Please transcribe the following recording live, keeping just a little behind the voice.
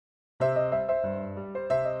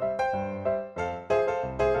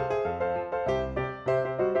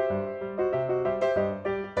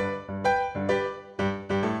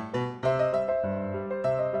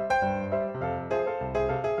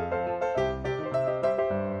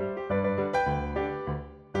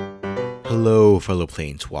Hello, fellow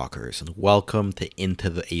planeswalkers, and welcome to Into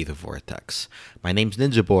the Aether Vortex. My name's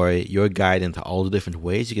Ninja Boy, your guide into all the different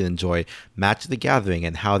ways you can enjoy Magic the Gathering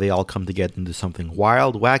and how they all come together into something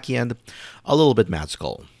wild, wacky, and a little bit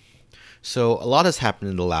magical. So, a lot has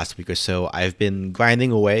happened in the last week or so. I've been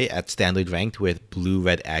grinding away at Standard Ranked with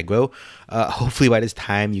Blue-Red Aggro. Hopefully by this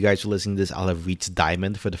time you guys are listening to this, I'll have reached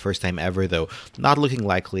Diamond for the first time ever, though not looking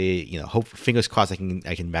likely. Fingers crossed I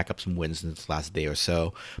can back up some wins in this last day or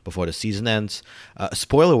so before the season ends.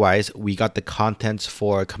 Spoiler-wise, we got the contents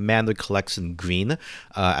for Commander Collection Green,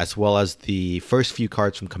 as well as the first few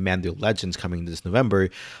cards from Commander Legends coming this November.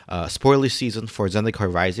 Spoiler season for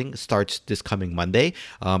Zendikar Rising starts this coming Monday,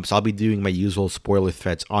 so I'll be doing my usual spoiler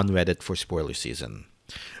threads on Reddit for spoiler season.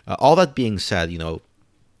 All that being said,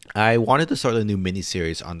 I wanted to start a new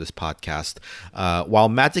mini-series on this podcast. While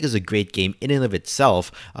Magic is a great game in and of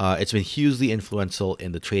itself, it's been hugely influential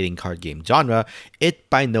in the trading card game genre. It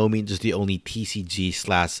by no means is the only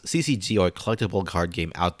TCG/CCG or collectible card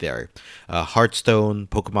game out there. Hearthstone,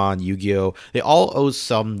 Pokemon, Yu-Gi-Oh! They all owe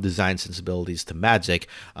some design sensibilities to Magic,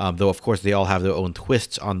 though of course they all have their own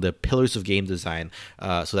twists on the pillars of game design,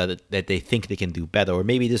 so that they think they can do better, or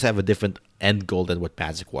maybe just have a different end goal than what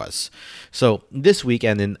Magic was. So this week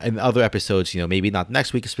and in other episodes, maybe not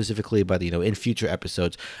next week specifically, but in future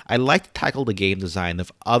episodes, I like to tackle the game design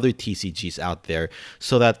of other TCGs out there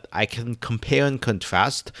so that I can compare and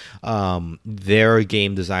contrast their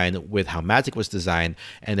game design with how Magic was designed,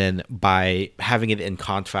 and then by having it in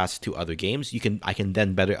contrast to other games, I can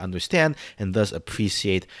then better understand and thus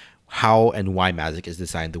appreciate how and why Magic is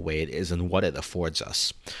designed the way it is and what it affords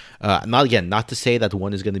us. Not to say that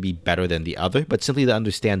one is going to be better than the other, but simply to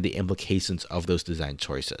understand the implications of those design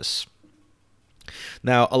choices.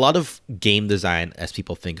 Now, a lot of game design, as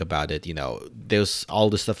people think about it, there's all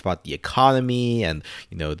this stuff about the economy and,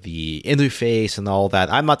 the interface and all that.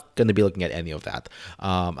 I'm not going to be looking at any of that.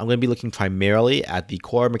 I'm going to be looking primarily at the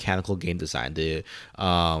core mechanical game design, the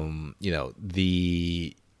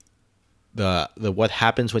what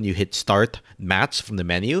happens when you hit start match from the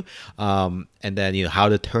menu, and then how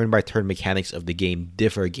the turn-by-turn mechanics of the game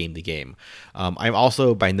differ game to game. I'm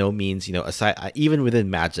also by no means aside even within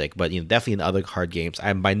Magic, but definitely in other card games,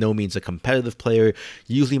 I'm by no means a competitive player.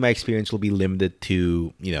 Usually my experience will be limited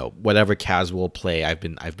to whatever casual play I've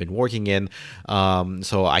been working in,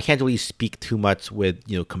 so I can't really speak too much with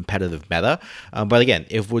competitive meta, but again,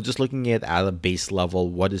 if we're just looking at a base level,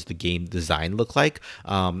 what does the game design look like,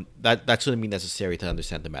 that shouldn't be necessary to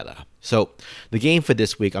understand the meta. So the game for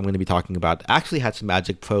this week I'm going to be talking about actually had some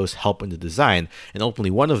Magic pros help in the design, and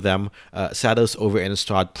openly one of them, Sados over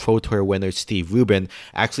Innistrad Pro Tour winner Steve Rubin,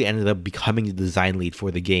 actually ended up becoming the design lead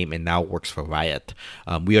for the game and now works for Riot.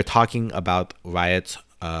 We are talking about Riot's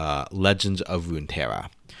Legends of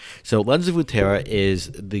Runeterra. So Legends of Runeterra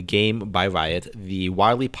is the game by Riot, the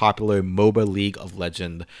widely popular MOBA League of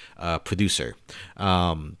Legends producer.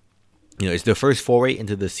 It's their first foray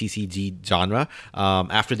into the CCG genre.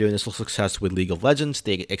 After their initial success with League of Legends,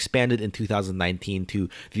 they expanded in 2019 to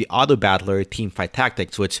the auto battler Teamfight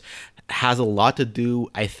Tactics, which has a lot to do,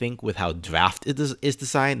 I think, with how draft is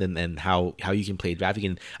designed and how you can play draft. You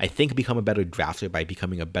can, I think, become a better drafter by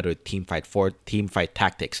becoming a better Teamfight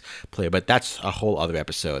Tactics player, but that's a whole other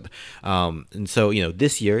episode. And so,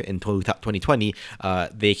 this year in 2020,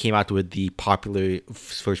 they came out with the popular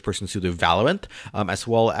first-person shooter Valorant, as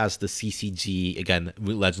well as the CCG, again,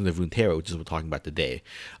 Legends of Runeterra, which is what we're talking about today.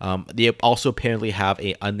 They also apparently have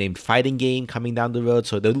a unnamed fighting game coming down the road,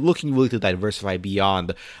 so they're looking really to diversify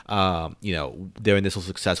beyond their initial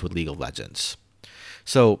success with League of Legends.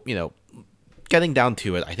 So, getting down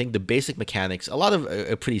to it, I think the basic mechanics, a lot of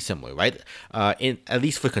are pretty similar, right? At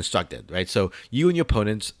least for constructed, right? So you and your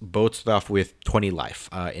opponents both start off with 20 life.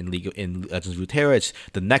 In Legends of Runeterra, it's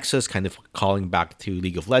the Nexus, kind of calling back to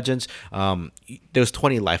League of Legends. There's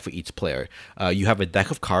 20 life for each player. You have a deck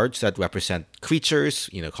of cards that represent creatures,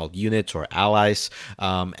 called units or allies,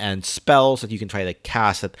 and spells that you can try to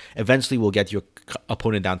cast that eventually will get your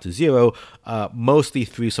opponent down to 0, mostly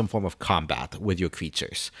through some form of combat with your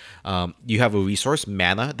creatures. You have a resource,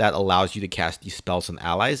 mana, that allows you to cast these spells on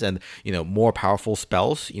allies, and more powerful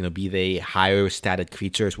spells, be they higher statted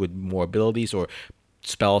creatures with more abilities or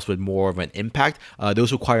spells with more of an impact,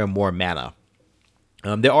 those require more mana.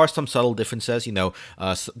 There are some subtle differences.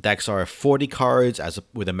 Decks are 40 cards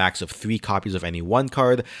with a max of 3 copies of any one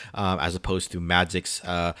card, as opposed to Magic's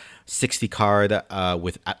 60 card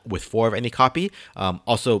with 4 of any copy.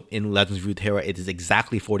 Also, in Legends of Runeterra, it is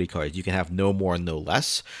exactly 40 cards. You can have no more, no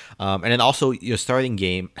less. And then also, your starting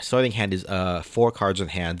hand is 4 cards in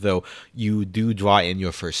hand, though you do draw in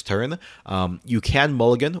your first turn. You can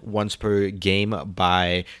mulligan once per game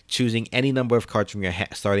by choosing any number of cards from your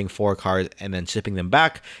starting 4 cards and then shipping them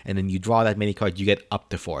back, and then you draw that many cards, you get up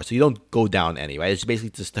to 4. So you don't go down any, right? It's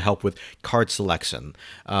basically just to help with card selection.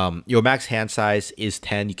 Your max hand size is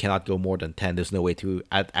 10. You cannot go more than 10. There's no way to,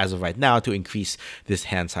 as of right now, to increase this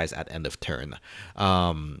hand size at end of turn.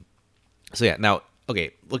 So yeah, now,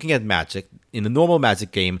 okay, looking at Magic, in the normal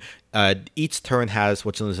Magic game, each turn has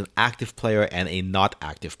what's known as an active player and a not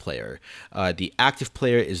active player. The active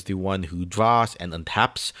player is the one who draws and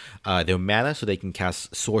untaps their mana so they can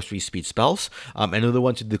cast sorcery speed spells, and they're the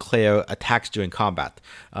ones who declare attacks during combat.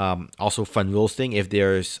 Also, fun rules thing: if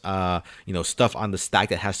there's stuff on the stack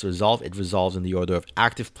that has to resolve, it resolves in the order of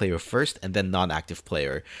active player first and then non-active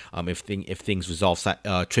player. If things resolve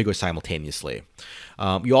trigger simultaneously.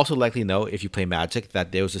 You also likely know, if you play Magic,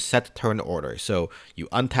 that there's a set turn order. So you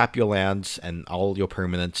untap your lands and all your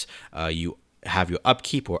permanents. You have your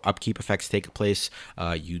upkeep effects take place.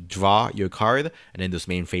 You draw your card, and then there's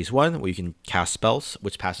main phase 1 where you can cast spells,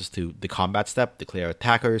 which passes to the combat step: declare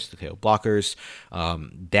attackers, declare blockers,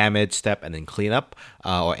 damage step, and then cleanup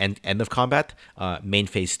or end of combat. Main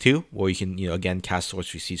phase 2 where you can again cast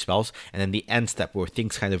sorcery speed spells, and then the end step where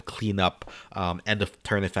things kind of clean up. End of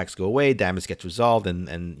turn effects go away, damage gets resolved,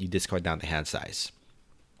 and you discard down to hand size.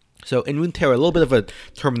 So in Runeterra, a little bit of a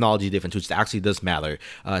terminology difference, which actually does matter.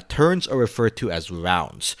 Turns are referred to as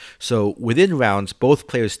rounds. So within rounds, both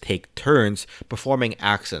players take turns performing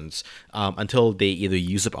actions until they either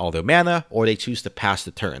use up all their mana or they choose to pass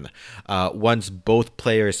the turn. Once both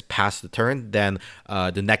players pass the turn, then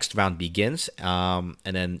the next round begins, and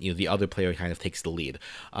then the other player kind of takes the lead.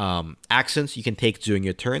 Actions you can take during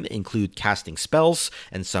your turn include casting spells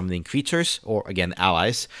and summoning creatures, or again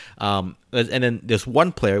allies. And then there's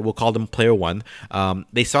one player, we'll call them player 1.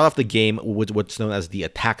 They start off the game with what's known as the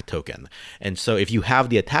attack token. And so if you have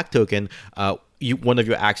the attack token, one of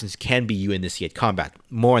your actions can be you initiate combat.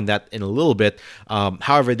 More on that in a little bit.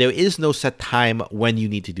 However, there is no set time when you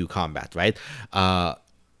need to do combat, right?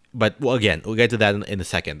 But again, we'll get to that in a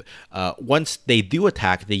second. Once they do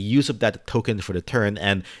attack, they use up that token for the turn,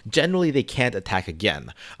 and generally they can't attack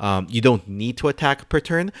again. You don't need to attack per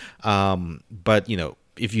turn, but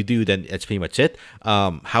if you do, then that's pretty much it.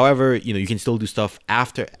 However, you can still do stuff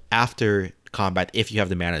after combat if you have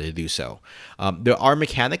the mana to do so. There are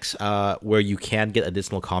mechanics where you can get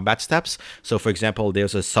additional combat steps. So, for example,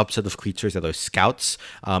 there's a subset of creatures that are scouts.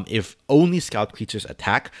 If only scout creatures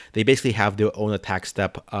attack, they basically have their own attack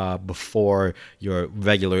step before your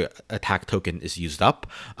regular attack token is used up.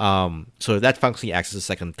 So that functionally acts as a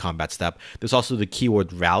second combat step. There's also the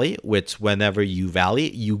keyword rally, which whenever you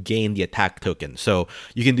rally, you gain the attack token. So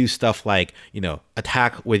you can do stuff like,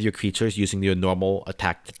 attack with your creatures using your normal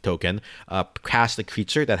attack token, cast a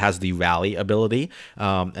creature that has the rally ability,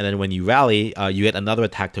 and then when you rally, you get another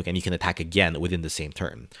attack token, you can attack again within the same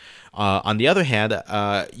turn. On the other hand,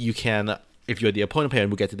 you can, if you're the opponent player,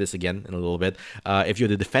 and we'll get to this again in a little bit, if you're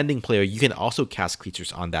the defending player, you can also cast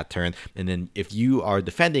creatures on that turn. And then if you are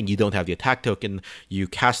defending, you don't have the attack token, you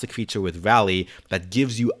cast a creature with rally that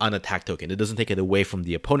gives you an attack token. It doesn't take it away from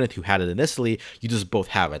the opponent who had it initially, you just both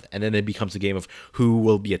have it. And then it becomes a game of who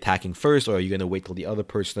will be attacking first, or are you going to wait till the other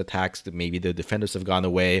person attacks, that maybe the defenders have gone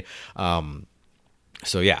away.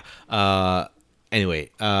 Anyway,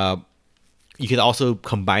 you can also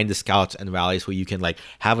combine the scouts and rallies, where you can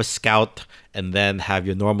have a scout and then have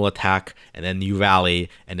your normal attack, and then you rally,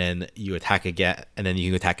 and then you attack again, and then you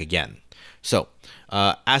can attack again. So,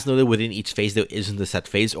 as noted, within each phase, there isn't a set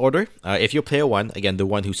phase order. If you're player 1, again, the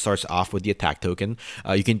one who starts off with the attack token,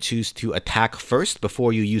 you can choose to attack first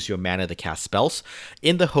before you use your mana to cast spells,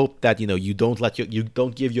 in the hope that you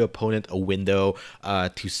don't give your opponent a window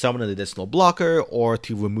to summon an additional blocker or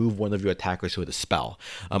to remove one of your attackers with a spell.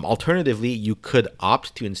 Alternatively, you could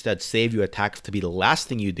opt to instead save your attacks to be the last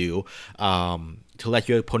thing you do, to let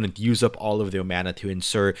your opponent use up all of their mana to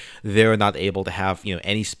ensure they're not able to have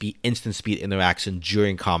any instant speed interaction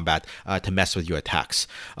during combat to mess with your attacks.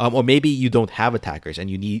 Or maybe you don't have attackers and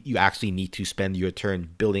you actually need to spend your turn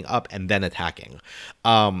building up and then attacking.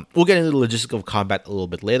 We'll get into the logistics of combat a little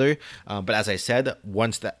bit later, but as I said,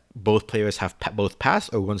 once that both players have both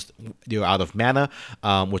passed, or once you're out of mana,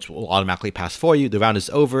 which will automatically pass for you, the round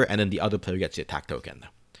is over, and then the other player gets the attack token.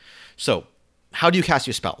 So how do you cast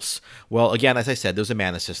your spells? Well, again, as I said, there's a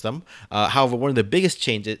mana system. However, one of the biggest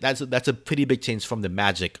changes, that's a pretty big change from the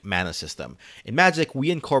Magic mana system. In Magic,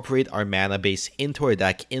 we incorporate our mana base into our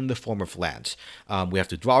deck in the form of lands. We have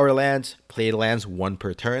to draw our lands, play the lands one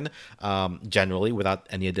per turn, generally without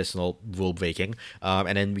any additional rule breaking,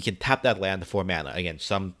 and then we can tap that land for mana. Again,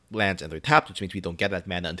 some lands enter tapped, which means we don't get that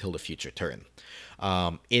mana until the future turn.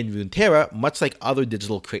 In Runeterra, much like other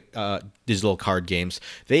digital card games,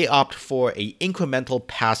 they opt for a incremental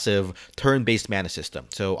passive turn-based mana system.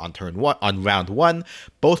 So on round one,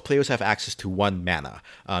 both players have access to 1 mana.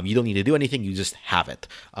 You don't need to do anything; you just have it.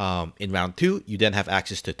 In round 2, you then have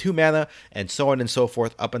access to 2 mana, and so on and so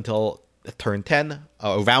forth up until turn 10,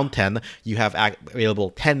 round 10, you have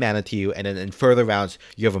available 10 mana to you, and then in further rounds,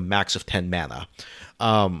 you have a max of 10 mana.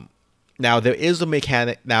 Now, there is a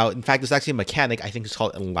mechanic. Now, in fact, there's actually a mechanic, I think it's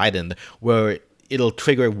called Enlightened, where it'll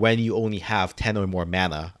trigger when you only have 10 or more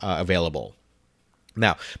mana available.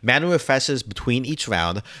 Now, mana refreshes between each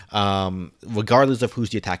round, regardless of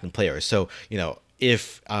who's the attacking player. So,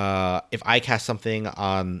 if I cast something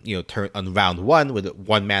on on round 1 with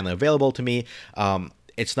 1 mana available to me,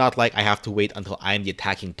 it's not like I have to wait until I'm the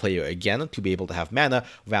attacking player again to be able to have mana.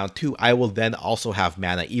 Round 2, I will then also have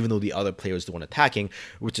mana, even though the other player is the one attacking,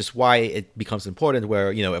 which is why it becomes important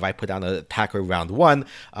where, if I put down an attacker round 1,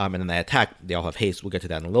 and then I attack, they all have haste. We'll get to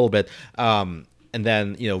that in a little bit. And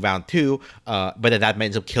then, round 2, but then that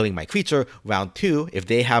ends up killing my creature. Round 2, if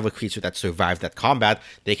they have a creature that survived that combat,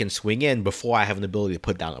 they can swing in before I have an ability to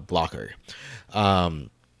put down a blocker.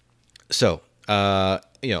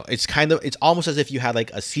 It's almost as if you had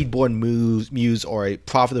like a Seedborn Muse or a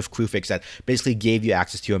Prophet of Kruphix that basically gave you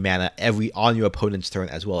access to your mana on your opponent's turn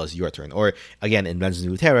as well as your turn. Or again, in Legends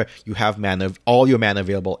of Runeterra, you have all your mana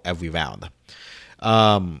available every round.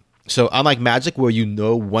 So unlike Magic, where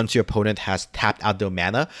once your opponent has tapped out their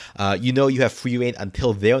mana, you have free reign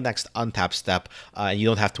until their next untap step, and you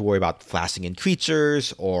don't have to worry about flashing in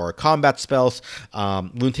creatures or combat spells.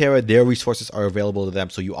 Runeterra, their resources are available to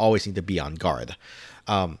them, so you always need to be on guard.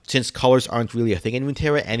 Since colors aren't really a thing in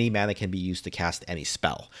Runeterra, any mana can be used to cast any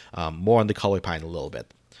spell. More on the color pie in a little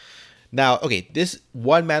bit. Now, okay, this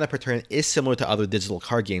 1 mana per turn is similar to other digital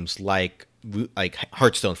card games like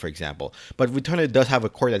Hearthstone, for example. But Runeterra does have a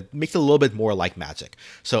core that makes it a little bit more like Magic.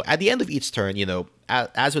 So at the end of each turn,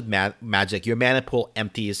 as with Magic, your mana pool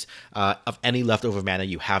empties of any leftover mana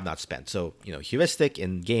you have not spent. So, heuristic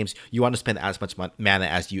in games, you want to spend as much mana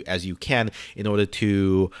as you can in order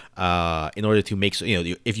to make so,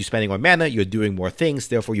 if you're spending more mana, you're doing more things,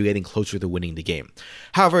 therefore you're getting closer to winning the game.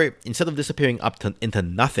 However, instead of disappearing into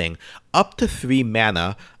nothing, up to 3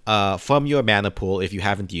 mana from your mana pool, if you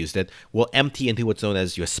haven't used it, will empty into what's known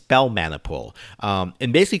as your spell mana pool.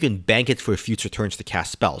 And basically you can bank it for future turns to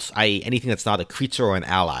cast spells, i.e. anything that's not a creature or an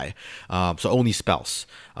ally. So only spells.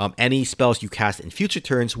 Any spells you cast in future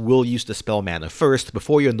turns will use the spell mana first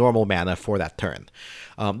before your normal mana for that turn.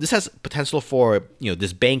 This has potential for,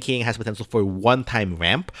 this banking has potential for one-time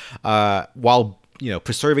ramp, while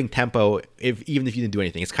preserving tempo, even if you didn't do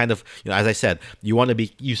anything. It's kind of, as I said, you want to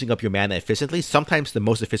be using up your mana efficiently. Sometimes the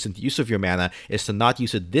most efficient use of your mana is to not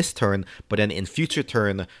use it this turn, but then in future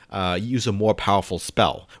turn, use a more powerful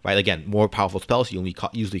spell, right? Again, more powerful spells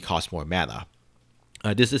usually cost more mana.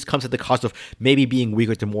 This comes at the cost of maybe being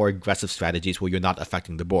weaker to more aggressive strategies where you're not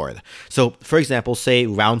affecting the board. So, for example, say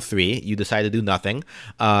round 3, you decide to do nothing.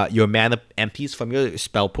 Your mana empties from your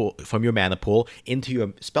mana pool into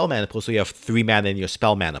your spell mana pool, so you have 3 mana in your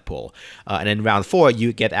spell mana pool. And in round 4,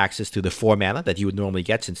 you get access to the 4 mana that you would normally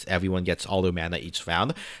get since everyone gets all their mana each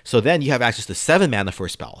round. So then you have access to 7 mana for a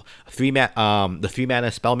spell. The 3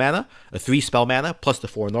 mana spell mana, 3 spell mana plus the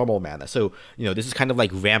 4 normal mana. So this is kind of like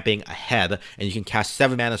ramping ahead, and you can cast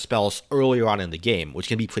 7 mana spells earlier on in the game, which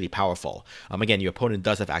can be pretty powerful. Again, your opponent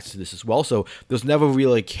does have access to this as well, so there's never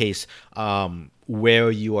really a case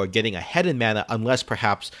where you are getting ahead in mana, unless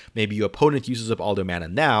perhaps maybe your opponent uses up all their mana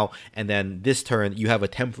now, and then this turn you have a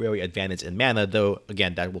temporary advantage in mana, though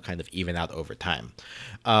again that will kind of even out over time.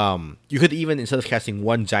 You could even, instead of casting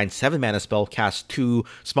 1 giant 7 mana spell, cast 2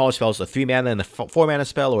 smaller spells, a 3 mana and a 4 mana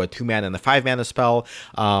spell, or a 2 mana and a 5 mana spell.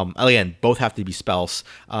 Again, both have to be spells.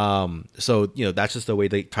 So that's just the way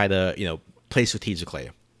they try to play strategically.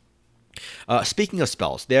 Speaking of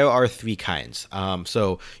spells, there are 3 kinds.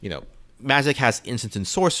 Magic has instants and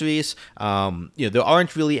sorceries. There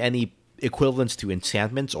aren't really any equivalents to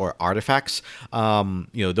enchantments or artifacts.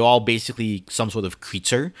 They're all basically some sort of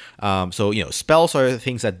creature. Spells are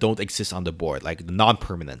things that don't exist on the board, like the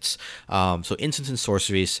non-permanents. So instants and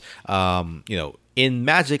sorceries, in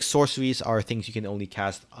Magic, sorceries are things you can only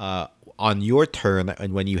cast on your turn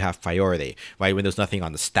and when you have priority, right? When there's nothing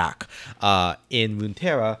on the stack. In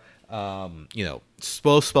Runeterra,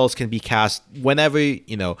 both spells can be cast whenever,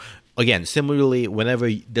 again, similarly, whenever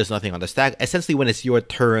there's nothing on the stack, essentially when it's your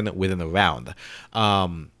turn within a round.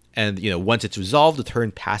 And once it's resolved, the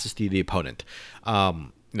turn passes to the opponent.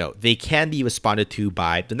 They can be responded to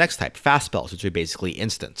by the next type, fast spells, which are basically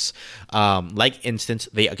instants. Like instants,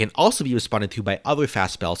 they can also be responded to by other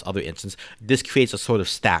fast spells, other instants. This creates a sort of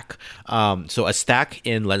stack. So a stack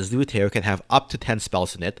in Legends of Runeterra can have up to 10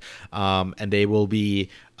 spells in it, and they will be,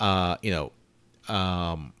 they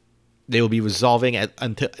will be resolving and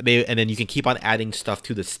then you can keep on adding stuff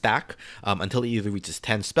to the stack until it either reaches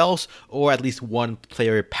 10 spells or at least one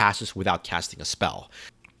player passes without casting a spell.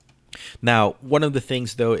 Now, one of the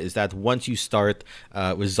things, though, is that once you start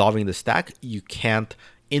resolving the stack, you can't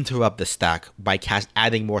interrupt the stack by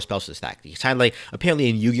adding more spells to the stack. It's kind of like, apparently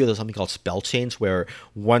in Yu-Gi-Oh! There's something called spell change, where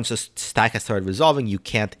once a stack has started resolving, you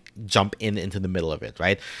can't jump into the middle of it,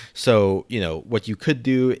 right? So, what you could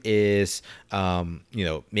do is,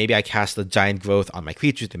 maybe I cast a giant growth on my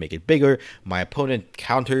creature to make it bigger. My opponent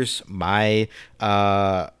counters my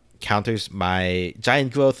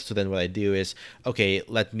giant growth. So then what I do is, okay,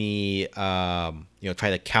 let me try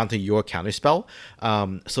to counter your counter spell.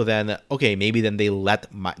 So then, okay, maybe then they let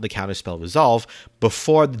the counter spell resolve.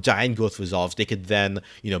 Before the giant growth resolves, they could then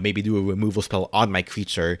maybe do a removal spell on my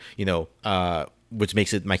creature, which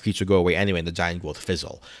makes my creature go away anyway, and the giant growth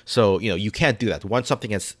fizzle. So you can't do that. Once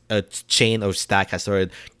something has a chain or stack has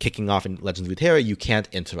started kicking off in Legends of Runeterra, you can't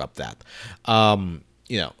interrupt that.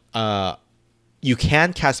 You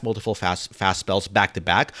can cast multiple fast spells back to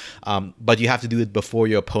back, but you have to do it before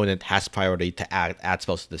your opponent has priority to add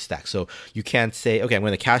spells to the stack. So you can't say, okay, I'm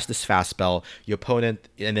going to cast this fast spell, your opponent,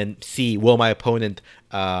 and then see, will my opponent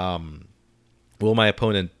let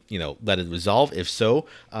it resolve? If so,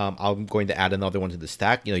 I'm going to add another one to the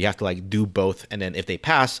stack. You have to do both, and then if they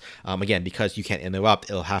pass, again, because you can't interrupt,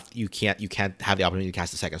 you can't have the opportunity to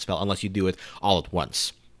cast the second spell unless you do it all at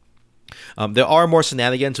once. There are more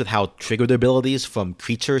shenanigans with how triggered abilities from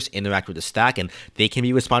creatures interact with the stack, and they can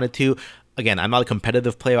be responded to. Again, I'm not a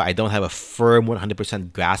competitive player. I don't have a firm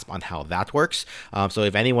 100% grasp on how that works. So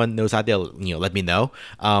if anyone knows out there, let me know.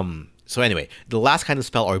 So anyway, the last kind of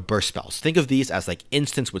spell are burst spells. Think of these as like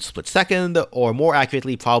instants with split second, or more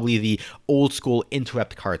accurately, probably the old school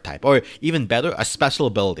interrupt card type, or even better, a special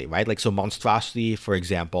ability, right? Like so Monstrosity, for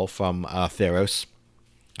example, from Theros.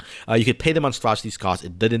 You could pay the Monstrosity's cost.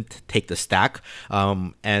 It didn't take the stack,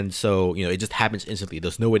 and so it just happens instantly.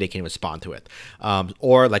 There's no way they can respond to it.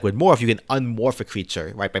 Or like with Morph, you can unmorph a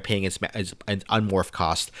creature, right, by paying its unmorph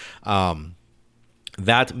cost.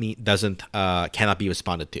 That cannot be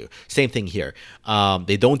responded to. Same thing here.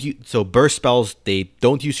 They don't so burst spells. They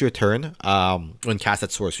don't use your turn when cast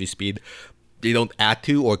at sorcery speed. They don't add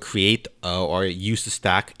to or create or use the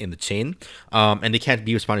stack in the chain, and they can't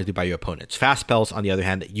be responded to by your opponents. Fast spells, on the other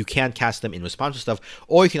hand, you can cast them in response to stuff,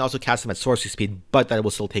 or you can also cast them at sorcery speed, but that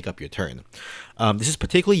will still take up your turn. This is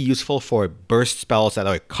particularly useful for burst spells that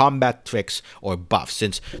are combat tricks or buffs,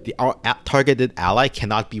 since the targeted ally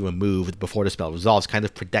cannot be removed before the spell resolves, kind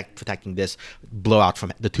of protecting this blowout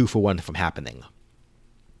from the 2-for-1 from happening.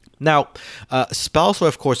 Now, spells are,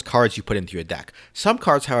 of course, cards you put into your deck. Some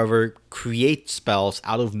cards, however, create spells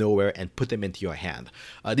out of nowhere and put them into your hand.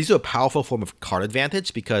 These are a powerful form of card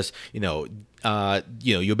advantage because, you're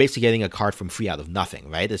basically getting a card from free out of nothing,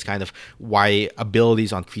 right? It's kind of why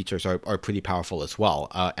abilities on creatures are pretty powerful as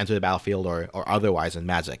well, enter the battlefield or otherwise in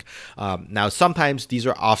Magic. Now, sometimes these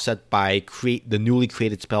are offset by the newly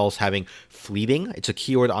created spells having fleeting. It's a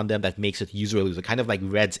keyword on them that makes it use or lose, kind of like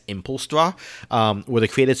Red's Impulse Draw, where the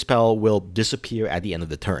created spell will disappear at the end of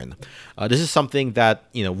the turn. This is something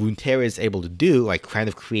that, Runeterra is able to do, like kind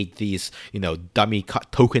of create these, dummy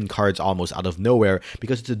token cards almost out of nowhere,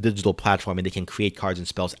 because it's a digital platform and they can create cards and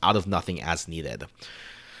spells out of nothing as needed.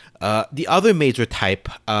 The other major type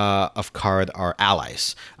of card are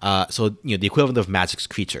allies. So, the equivalent of Magic's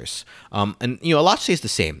creatures. And, a lot stays the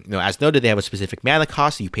same. As noted, they have a specific mana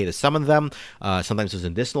cost, so you pay to summon them. Sometimes there's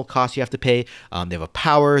an additional cost you have to pay. They have a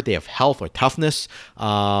power, they have health or toughness.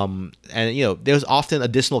 And, there's often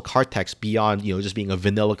additional card text beyond, just being a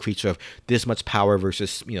vanilla creature of this much power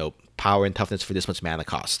versus, power and toughness for this much mana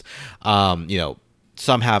cost.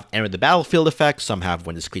 Some have enter the battlefield effects. Some have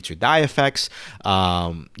when this creature die effects. There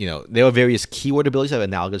are various keyword abilities that are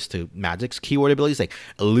analogous to Magic's keyword abilities. Like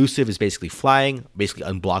elusive is basically flying, basically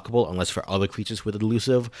unblockable unless for other creatures with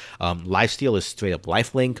elusive. Lifesteal is straight up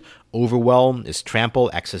lifelink. Overwhelm is trample,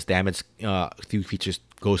 excess damage through creatures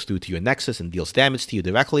goes through to your Nexus and deals damage to you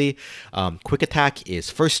directly. Quick Attack is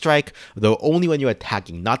First Strike, though only when you're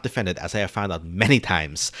attacking, not defended, as I have found out many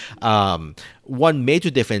times. One major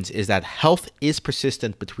difference is that health is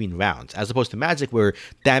persistent between rounds, as opposed to Magic, where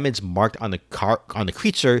damage marked on the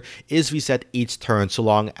creature is reset each turn, so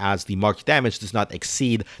long as the marked damage does not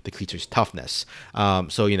exceed the creature's toughness.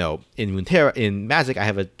 So in Runeterra, in Magic, I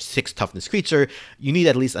have a 6 toughness creature. You need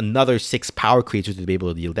at least another 6 power creature to be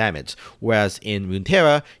able to deal damage. Whereas in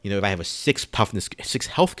Runeterra, if I have a 6 toughness, 6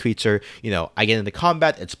 health creature, I get into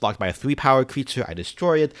combat, it's blocked by a 3 power creature, I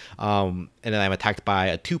destroy it, and then I'm attacked by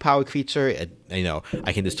a 2 power creature.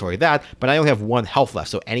 I can destroy that, but I only have 1 health left,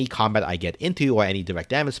 so any combat I get into or any direct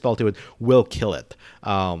damage spell to it will kill it.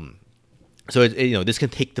 So this can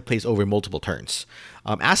take the place over multiple turns.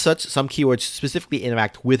 As such, some keywords specifically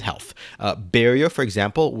interact with health. Barrier, for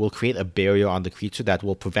example, will create a barrier on the creature that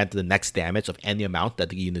will prevent the next damage of any amount that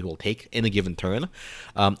the unit will take in a given turn.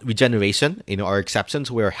 Regeneration, are exceptions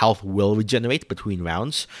where health will regenerate between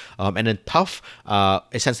rounds. And then tough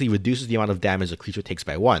essentially reduces the amount of damage a creature takes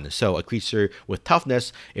by 1. So a creature with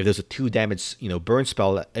toughness, if there's a 2 damage burn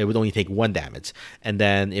spell, it would only take 1 damage. And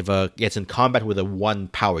then if it gets in combat with a 1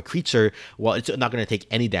 power creature, well, it's not going to take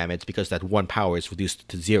any damage because that 1 power is reduced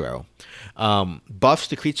to 0. Buffs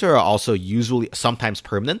to creature are also sometimes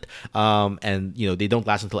permanent, and they don't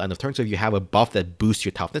last until end of turn. So if you have a buff that boosts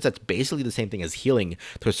your toughness, that's basically the same thing as healing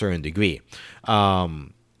to a certain degree.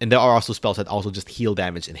 And there are also spells that also just heal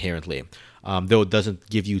damage inherently, though it doesn't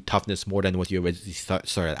give you toughness more than what you originally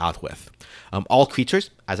started out with. All creatures,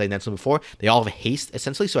 as I mentioned before, they all have haste,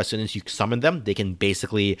 essentially, so as soon as you summon them, they can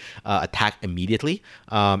basically attack immediately.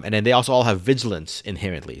 And then they also all have vigilance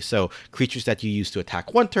inherently. So creatures that you use to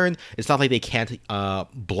attack one turn, it's not like they can't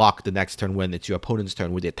block the next turn when it's your opponent's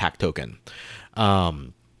turn with the attack token.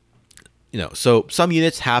 So some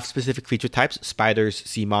units have specific creature types: spiders,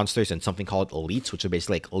 sea monsters, and something called elites, which are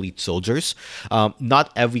basically like elite soldiers.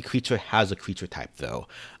 Not every creature has a creature type, though.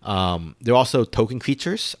 There are also token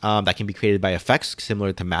creatures that can be created by effects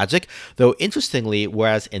similar to Magic, though interestingly,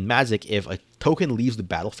 whereas in Magic, if a token leaves the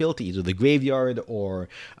battlefield to either the graveyard or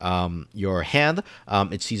your hand,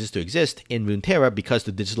 it ceases to exist. In Runeterra, because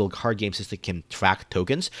the digital card game system can track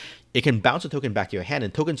tokens, it can bounce a token back to your hand,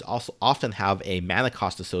 and tokens also often have a mana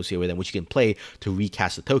cost associated with them, which you can play to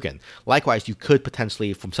recast the token. Likewise, you could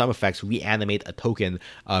potentially, from some effects, reanimate a token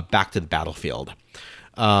back to the battlefield.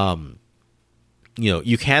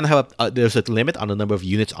 You can have there's a limit on the number of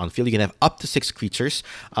units on field. You can have up to 6 creatures.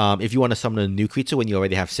 If you want to summon a new creature when you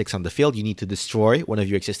already have 6 on the field, you need to destroy one of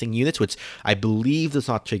your existing units, which I believe does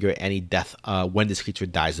not trigger any death when this creature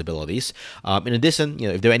dies abilities. In addition,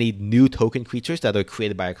 if there are any new token creatures that are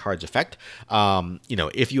created by a card's effect,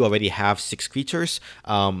 if you already have 6 creatures,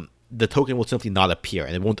 the token will simply not appear,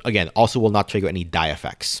 and it will not trigger any die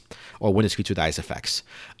effects or when this creature dies effects.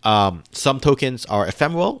 Some tokens are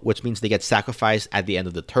ephemeral, which means they get sacrificed at the end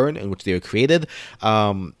of the turn in which they were created,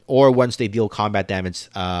 or once they deal combat damage,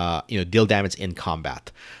 deal damage in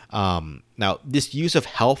combat. Now, this use of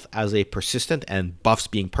health as a persistent and buffs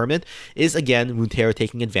being permanent is, again, Runeterra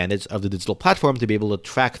taking advantage of the digital platform to be able to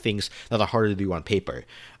track things that are harder to do on paper.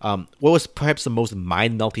 What was perhaps the most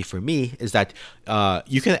mind-melty for me is that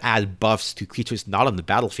you can add buffs to creatures not on the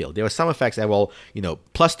battlefield. There are some effects that will,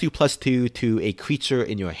 +2/+2 to a creature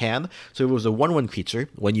in your hand. So if it was a 1/1 creature,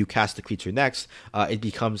 when you cast the creature next,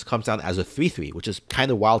 it comes down as a 3/3, which is kind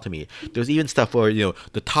of wild to me. There's even stuff where,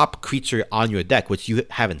 the top creature on your deck, which you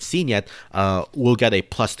haven't seen yet, will get a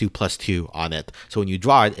 +2/+2 on it. So when you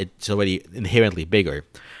draw it, it's already inherently bigger.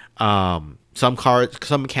 Some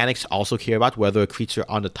mechanics also care about whether a creature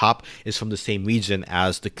on the top is from the same region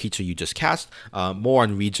as the creature you just cast. More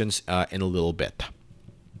on regions in a little bit.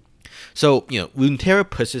 So, Runeterra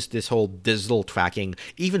pushes this whole digital tracking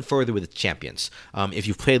even further with its champions. If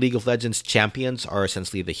you play League of Legends, champions are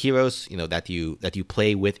essentially the heroes, that you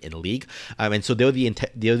play with in League, and so they're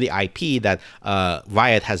the IP that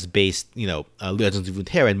Riot has based, Legends of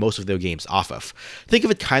Runeterra and most of their games off of. Think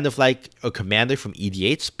of it kind of like a commander from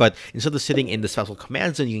EDH, but instead of sitting in the special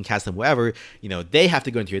command zone, you can cast them wherever. They have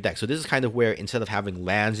to go into your deck. So this is kind of where, instead of having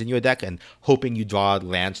lands in your deck and hoping you draw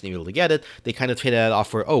lands and you're able to get it, they kind of trade that off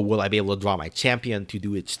for, will I be able to draw my champion to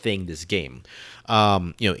do its thing this game.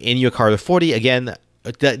 In your card of 40, again,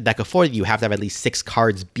 deck of 40, you have to have at least 6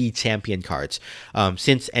 cards be champion cards.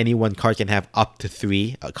 Since any one card can have up to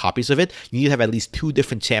 3 copies of it, you need to have at least 2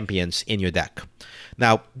 different champions in your deck.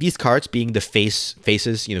 Now, these cards being the faces,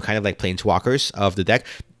 kind of like planeswalkers of the deck,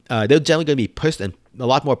 they're generally going to be pushed and a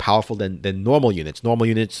lot more powerful than normal units. Normal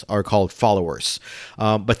units are called followers.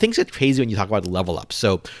 But things get crazy when you talk about level up.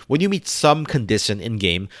 So when you meet some condition in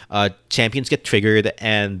game, champions get triggered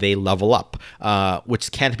and they level up,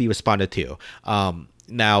 which can't be responded to.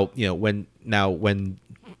 Now when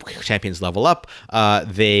champions level up,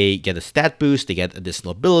 they get a stat boost, they get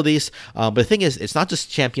additional abilities. But the thing is, it's not just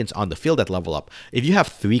champions on the field that level up. If you have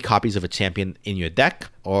 3 copies of a champion in your deck,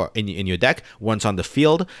 or in your deck, one's on the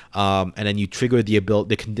field, and then you trigger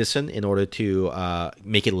the condition in order to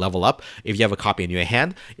make it level up. If you have a copy in your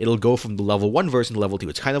hand, it'll go from the level 1 version to level 2.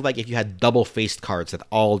 It's kind of like if you had double-faced cards that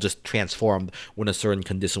all just transformed when a certain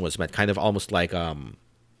condition was met. Kind of almost like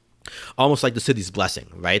the city's blessing,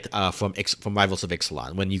 right? From Rivals of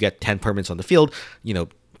Ixalan, when you get 10 permanents on the field,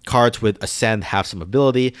 cards with Ascend have some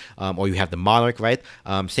ability, or you have the Monarch, right?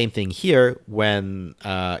 Same thing here. When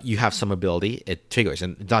you have some ability, it triggers,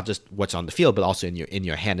 and not just what's on the field, but also in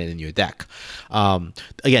your hand and in your deck.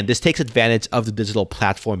 Again, this takes advantage of the digital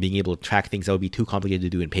platform being able to track things that would be too complicated to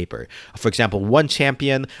do in paper. For example, one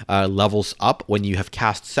champion levels up when you have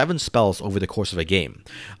cast 7 spells over the course of a game.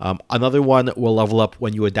 Another one will level up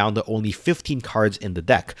when you are down to only 15 cards in the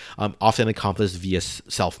deck, often accomplished via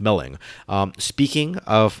self-milling. Speaking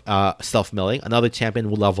of self-milling, another champion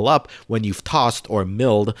will level up when you've tossed or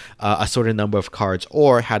milled a certain number of cards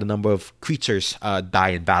or had a number of creatures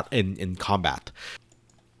die in combat.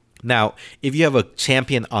 Now, if you have a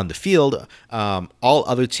champion on the field, all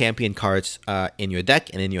other champion cards in your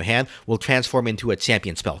deck and in your hand will transform into a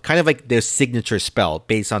champion spell, kind of like their signature spell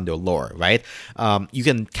based on their lore, right? You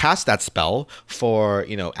can cast that spell for,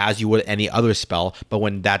 as you would any other spell, but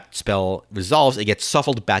when that spell resolves, it gets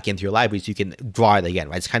shuffled back into your library so you can draw it again,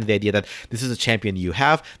 right? It's kind of the idea that this is a champion you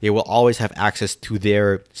have, they will always have access to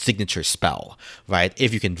their signature spell, right?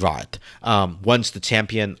 If you can draw it. Once the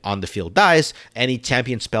champion on the field dies, any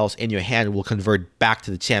champion spells in your hand will convert back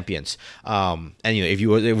to the champions. And if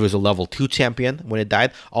it was a level 2 champion when it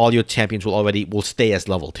died, all your champions will stay as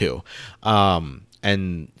level 2.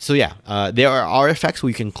 And so there are effects where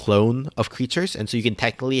you can clone of creatures, and so you can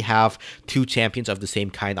technically have 2 champions of the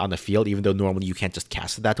same kind on the field, even though normally you can't just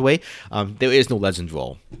cast it that way. There is no legend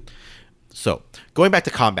roll. So, going back to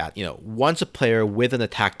combat, once a player with an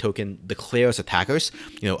attack token declares attackers,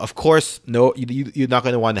 of course, you're not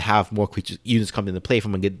going to want to have more units come into play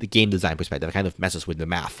from the game design perspective. It kind of messes with the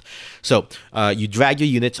math. So, you drag your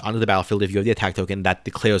units onto the battlefield if you have the attack token that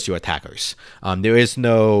declares your attackers. There is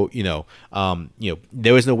no,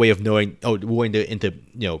 there is no way of knowing, we're going into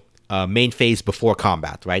main phase before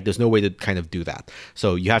combat, right? There's no way to kind of do that.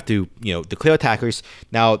 So you have to, declare attackers.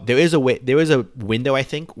 Now there is a window, I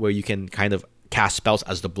think, where you can kind of cast spells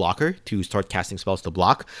as the blocker to start casting spells to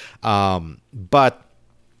block. But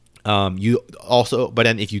then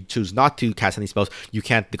if you choose not to cast any spells, you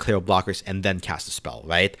can't declare blockers and then cast a spell,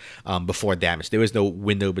 right? Before damage. There is no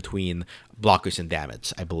window between blockers and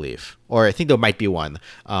damage, I believe. Or I think there might be one.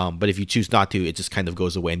 But if you choose not to, it just kind of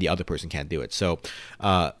goes away and the other person can't do it. So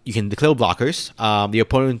you can declare blockers. The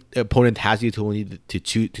opponent has the ability to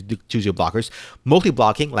choose your blockers.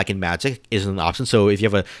 Multi-blocking, like in Magic, isn't an option. So if you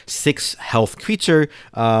have a 6 health creature,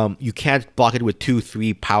 you can't block it with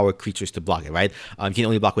 2-3 power creatures to block it, right? You can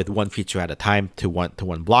only block with 1 creature at a time to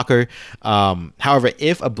one blocker. However,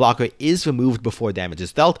 if a blocker is removed before damage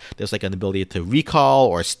is dealt, there's like an ability to recall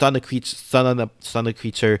or stun a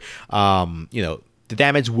creature. The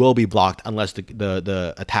damage will be blocked unless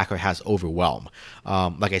the attacker has overwhelm.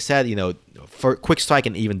 Like I said, for quick strike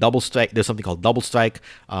and even double strike, there's something called double strike.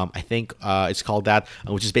 I think it's called that,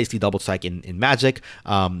 which is basically double strike in Magic.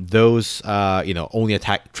 Those only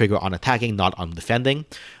trigger on attacking, not on defending.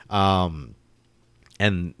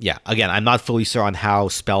 And again, I'm not fully sure on how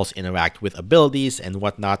spells interact with abilities and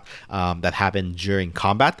whatnot that happen during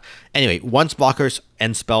combat. Anyway, once blockers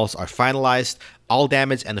and spells are finalized, all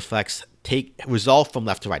damage and effects resolve from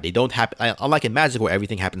left to right. They don't happen, unlike in Magic where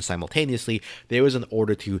everything happens simultaneously. There is an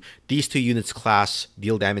order to these 2 units class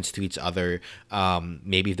deal damage to each other.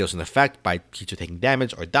 Maybe if there's an effect by creature taking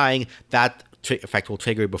damage or dying, that effect will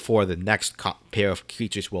trigger before the next pair of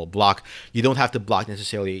creatures will block. You don't have to block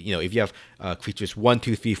necessarily. If you have creatures 1,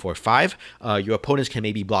 2, 3, 4, 5, your opponents can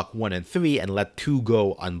maybe block 1 and 3 and let 2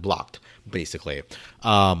 go unblocked, basically.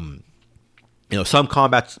 Some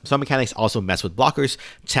mechanics also mess with blockers.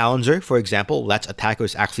 Challenger, for example, lets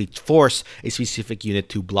attackers actually force a specific unit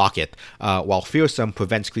to block it, while Fearsome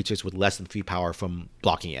prevents creatures with less than 3 power from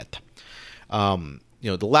blocking it.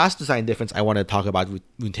 The last design difference I want to talk about with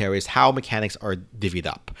Runeterra is how mechanics are divvied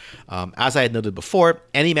up. As I had noted before,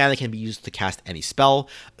 any mana can be used to cast any spell.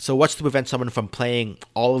 So what's to prevent someone from playing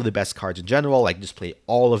all of the best cards in general, like just play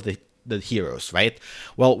all of the the heroes, right?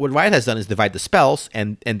 Well, what Riot has done is divide the spells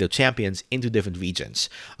and their champions into different regions.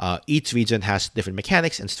 Each region has different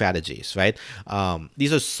mechanics and strategies, right?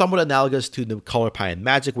 These are somewhat analogous to the color pie in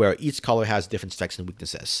Magic, where each color has different strengths and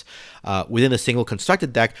weaknesses. Within a single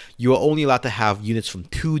constructed deck, you are only allowed to have units from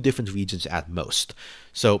 2 different regions at most.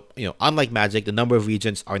 So, unlike Magic, the number of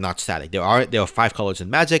regions are not static. There are 5 colors in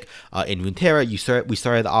Magic. In Runeterra, we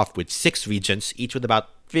started off with 6 regions, each with about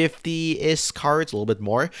 50-ish cards, a little bit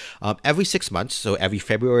more. Every 6 months, so every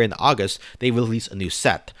February and August, they release a new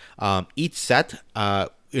set. Each set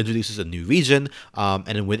introduces a new region, and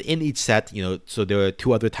then within each set, so there are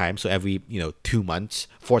 2 other times, so every 2 months,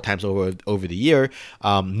 4 times over the year,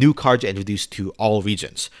 new cards are introduced to all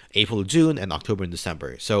regions: April, June, and October and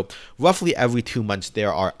December. So roughly every 2 months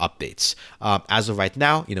there are updates. As of right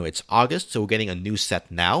now, it's August, so we're getting a new set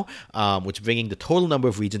now, which is bringing the total number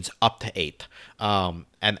of regions up to 8.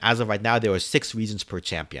 And as of right now, there are 6 regions per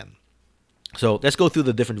champion. So let's go through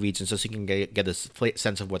the different regions so you can get a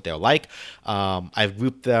sense of what they're like. I've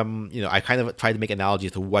grouped them, I kind of tried to make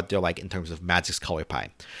analogies to what they're like in terms of Magic's color pie.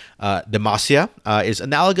 Demacia is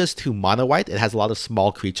analogous to Mono White. It has a lot of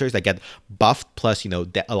small creatures that get buffed, plus,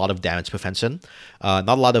 a lot of damage prevention. Not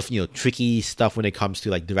a lot of, tricky stuff when it comes to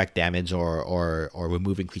like direct damage or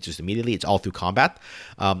removing creatures immediately. It's all through combat.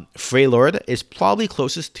 Freylord is probably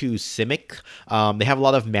closest to Simic. They have a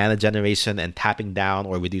lot of mana generation and tapping down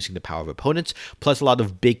or reducing the power of opponents, plus a lot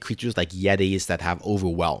of big creatures like Yetis that have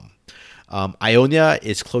Overwhelm. Ionia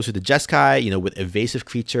is closer to Jeskai, with evasive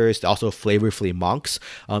creatures, also flavorfully monks.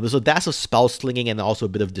 There's a dash of spell slinging and also a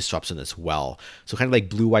bit of disruption as well. So kind of like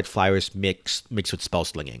blue-white flyers mixed with spell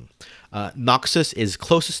slinging. Noxus is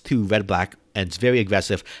closest to red-black, and it's very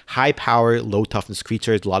aggressive, high power, low toughness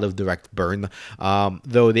creatures, a lot of direct burn,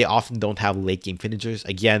 though they often don't have late game finishers.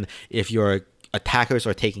 Again, if your attackers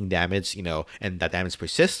are taking damage, and that damage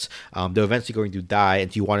persists, they're eventually going to die,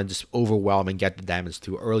 and you want to just overwhelm and get the damage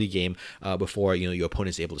through early game before your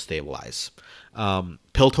opponent is able to stabilize.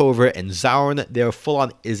 Piltover and Zaun, they're full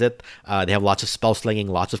on Izzet. They have lots of spell slinging,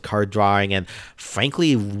 lots of card drawing, and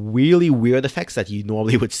frankly, really weird effects that you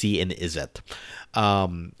normally would see in Izzet.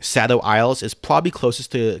 Shadow Isles is probably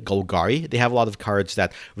closest to Golgari. They have a lot of cards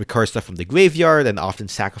that recur stuff from the graveyard and often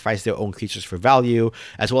sacrifice their own creatures for value,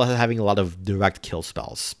 as well as having a lot of direct kill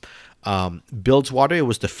spells. Bilgewater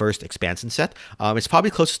was the first expansion set. It's probably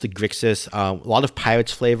closest to Grixis. A lot of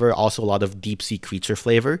Pirates flavor, also a lot of deep sea creature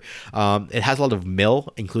flavor. It has a lot of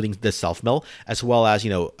mill, including the self mill, as well as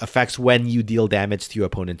effects when you deal damage to your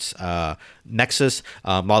opponent's Nexus.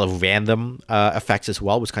 A lot of random effects as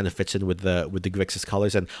well, which kind of fits in with the Grixis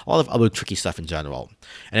colors, and a lot of other tricky stuff in general.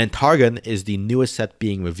 And then Targon is the newest set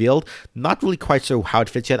being revealed. Not really quite sure how it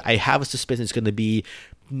fits yet. I have a suspicion it's going to be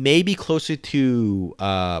maybe closer to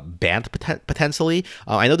Bant potentially.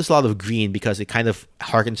 I know there's a lot of green because it kind of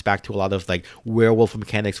harkens back to a lot of like werewolf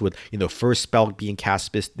mechanics with first spell being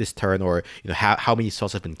cast this turn, or how many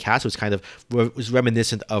spells have been cast. So it's kind of was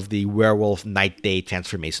reminiscent of the werewolf night day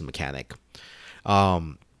transformation mechanic.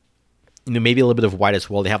 Maybe a little bit of white as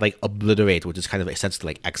well. They have like Obliterate, which is kind of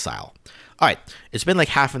essentially like Exile. All right, it's been like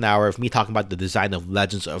half an hour of me talking about the design of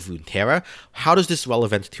Legends of Runeterra. How does this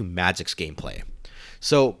relevant to Magic's gameplay?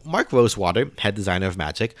 So Mark Rosewater, head designer of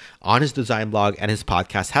Magic, on his design blog and his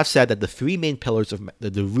podcast have said that the 3 main pillars of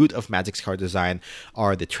the root of Magic's card design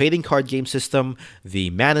are the trading card game system, the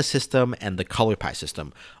mana system, and the color pie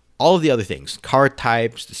system. All of the other things, card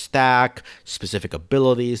types, the stack, specific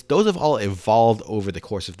abilities, those have all evolved over the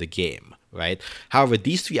course of the game, right? However,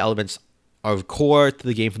 these 3 elements are core to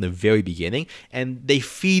the game from the very beginning, and they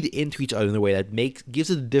feed into each other in a way that gives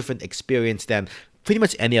it a different experience than pretty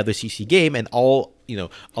much any other CC game, and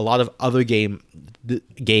a lot of other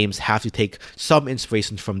games have to take some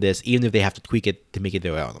inspiration from this, even if they have to tweak it to make it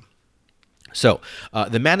their own. So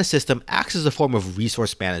the mana system acts as a form of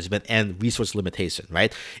resource management and resource limitation,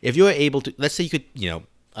 right? If you're able to, let's say you could,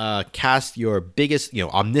 cast your biggest,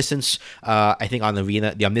 omniscience. I think on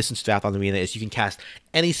Arena, the omniscience strat on Arena is you can cast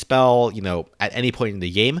any spell, at any point in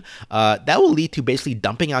the game. That will lead to basically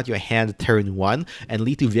dumping out your hand turn 1 and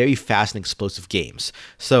lead to very fast and explosive games.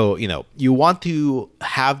 So, you want to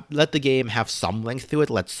let the game have some length to it,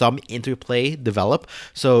 let some interplay develop.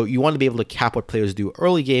 So you want to be able to cap what players do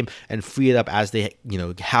early game and free it up as they,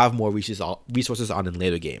 have more resources on in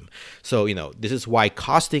later game. So, this is why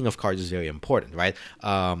costing of cards is very important, right?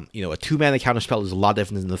 A 2 mana counter spell is a lot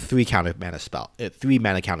different than a 3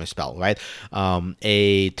 mana counter spell, right?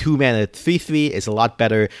 a 2-mana 3/3 is a lot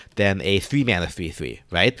better than a 3-mana 3/3,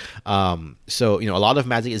 right? So a lot of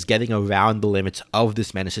Magic is getting around the limits of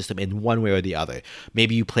this mana system in one way or the other.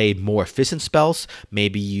 Maybe you play more efficient spells.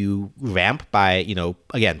 Maybe you ramp by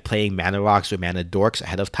again playing mana rocks or mana dorks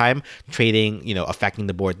ahead of time, trading affecting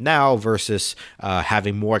the board now versus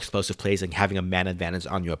having more explosive plays and having a mana advantage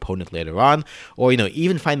on your opponent later on, or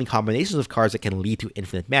even finding combinations of cards that can lead to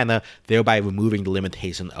infinite mana, thereby removing the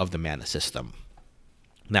limitation of the mana system.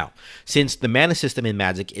 Now, since the mana system in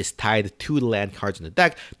Magic is tied to the land cards in the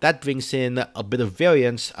deck, that brings in a bit of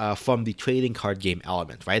variance from the trading card game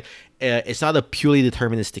element, right? It's not a purely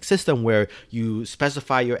deterministic system where you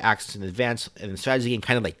specify your actions in advance in a strategy game,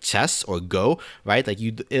 kind of like chess or Go, right? Like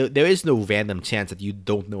there is no random chance that you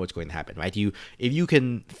don't know what's going to happen, right? If you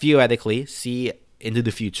can theoretically see into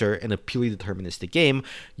the future in a purely deterministic game,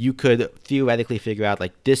 you could theoretically figure out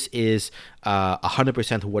like this is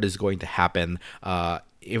 100% what is going to happen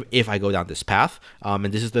if I go down this path, and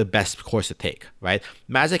this is the best course to take, right?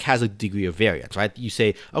 Magic has a degree of variance, right? You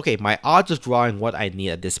say, okay, my odds of drawing what I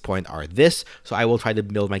need at this point are this, so I will try to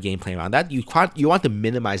build my gameplay around that. You want to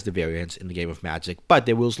minimize the variance in the game of Magic, but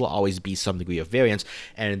there will always be some degree of variance,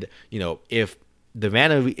 and if the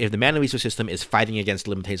mana resource system is fighting against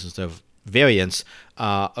limitations of variance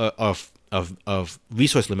of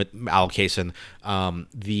resource limit allocation,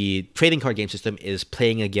 the trading card game system is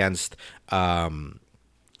playing against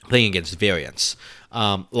variance.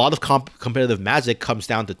 A lot of competitive Magic comes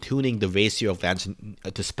down to tuning the ratio of lands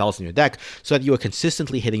to spells in your deck so that you are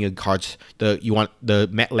consistently hitting your cards. You want the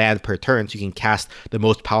land per turn, so you can cast the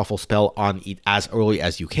most powerful spell on it as early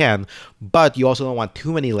as you can. But you also don't want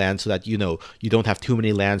too many lands so that you don't have too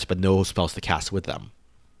many lands but no spells to cast with them.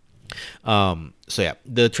 So yeah,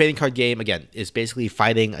 the trading card game again is basically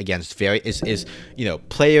fighting against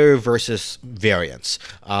player versus variance.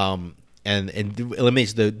 And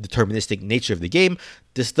eliminates the deterministic nature of the game.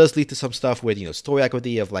 This does lead to some stuff with story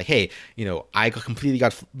equity of like, hey, I completely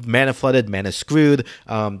got mana flooded, mana screwed.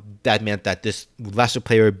 That meant that this lesser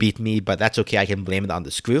player beat me, but that's okay. I can blame it on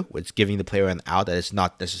the screw, which is giving the player an out that it's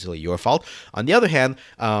not necessarily your fault. On the other hand,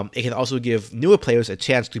 it can also give newer players a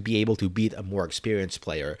chance to be able to beat a more experienced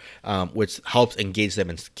player, which helps engage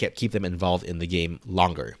them and keep them involved in the game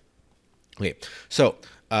longer. Okay, so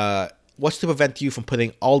what's to prevent you from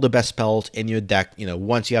putting all the best spells in your deck,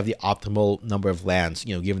 once you have the optimal number of lands,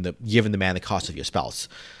 given the mana cost of your spells?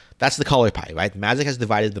 That's the color pie, right? Magic has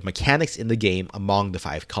divided the mechanics in the game among the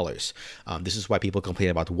 5 colors. This is why people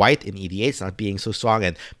complain about white in EDH not being so strong,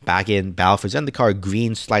 and back in Battle for Zendikar,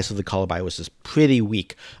 green slice of the color pie was just pretty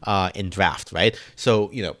weak in draft, right?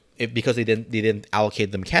 So, because they didn't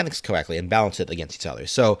allocate the mechanics correctly and balance it against each other.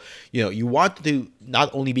 So, you want to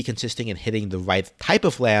not only be consistent in hitting the right type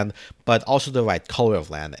of land, but also the right color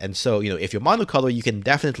of land. And so, if you're monocolor, you can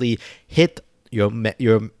definitely hit your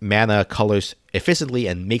mana colors efficiently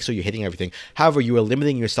and make sure you're hitting everything. However, you are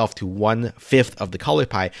limiting yourself to 1/5 of the color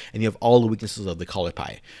pie, and you have all the weaknesses of the color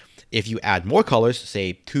pie. If you add more colors,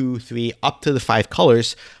 say 2, 3, up to the 5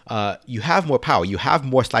 colors, you have more power. You have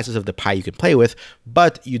more slices of the pie you can play with,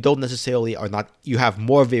 but you don't necessarily you have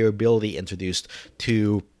more variability introduced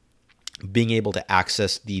to being able to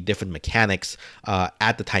access the different mechanics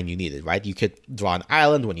at the time you need it, right? You could draw an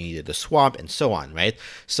island when you needed the swamp and so on, right?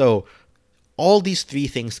 So all these 3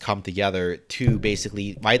 things come together to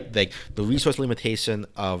basically, right, like the resource limitation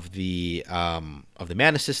of the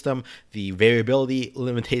mana system, the variability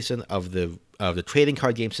limitation of the trading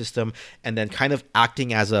card game system, and then kind of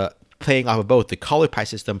acting as playing off of both the color pie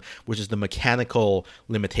system, which is the mechanical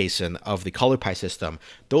limitation of the color pie system.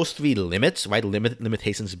 Those 3 limits, right,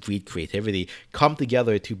 limitations breed creativity, come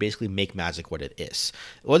together to basically make Magic what it is.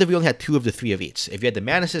 What if we only had 2 of the 3 of each? If you had the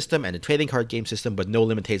mana system and the trading card game system, but no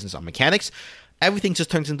limitations on mechanics, everything just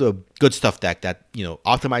turns into a good stuff deck that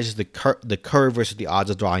optimizes the curve versus the odds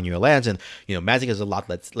of drawing your lands, and Magic is a lot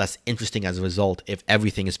less interesting as a result if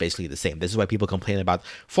everything is basically the same. This is why people complain about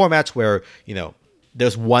formats where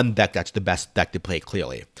there's one deck that's the best deck to play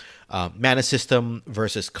clearly. Mana system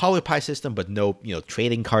versus color pie system, but no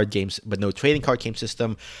trading card games, but no trading card game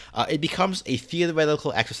system. It becomes a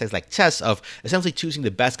theoretical exercise like chess of essentially choosing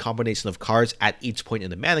the best combination of cards at each point in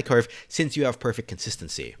the mana curve, since you have perfect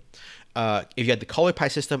consistency. If you had the color pie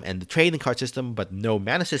system and the trading card system, but no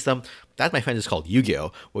mana system, that, my friend, is called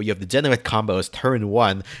Yu-Gi-Oh!, where you have the degenerate combos turn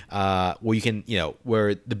 1, where you can,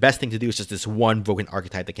 where the best thing to do is just this one broken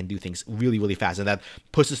archetype that can do things really, really fast, and that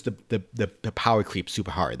pushes the power creep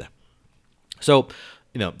super hard. So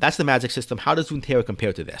that's the Magic system. How does Runeterra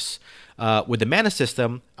compare to this? With the mana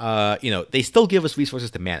system, they still give us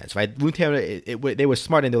resources to manage, right? Runeterra, they were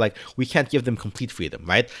smart and they're like, we can't give them complete freedom,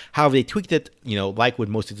 right? However, they tweaked it, like with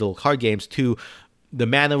most digital card games, to the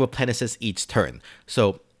mana replenishes each turn.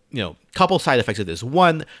 So, couple side effects of this.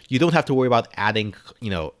 One, you don't have to worry about adding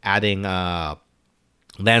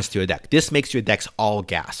lands to your deck. This makes your decks all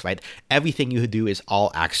gas, right? Everything you do is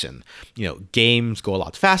all action. Games go a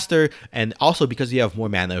lot faster, and also because you have more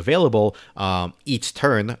mana available each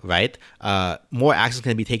turn, right? More actions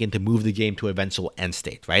can be taken to move the game to eventual end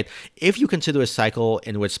state, right? If you consider a cycle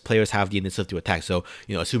in which players have the initiative to attack, so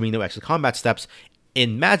assuming no extra combat steps,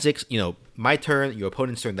 in Magic, my turn, your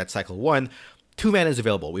opponent's turn, that's cycle 1, 2 mana is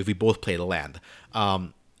available if we both play the land.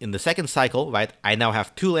 In the second cycle, right, I now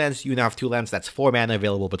have 2 lands, you now have 2 lands, that's 4 mana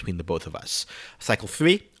available between the both of us. Cycle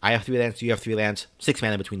 3, I have 3 lands, you have 3 lands, 6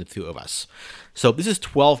 mana between the two of us. So this is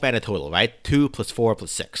 12 mana total, right? 2 plus 4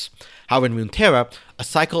 plus 6. However, in Runeterra, a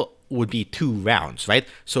cycle would be 2 rounds, right?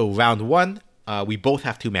 So round 1, we both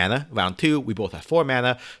have 2 mana. Round 2, we both have 4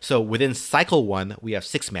 mana. So within cycle 1, we have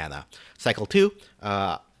 6 mana. Cycle 2,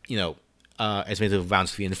 as made of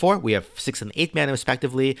rounds 3 and 4, we have 6 and 8 mana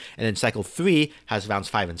respectively, and then cycle 3 has rounds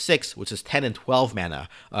 5 and 6, which is 10 and 12 mana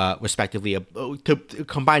respectively, to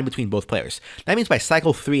combine between both players. That means by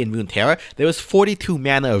cycle 3 in Runeterra, there was 42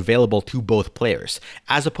 mana available to both players,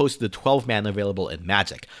 as opposed to the 12 mana available in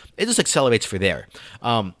Magic. It just accelerates for there.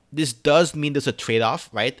 This does mean there's a trade-off,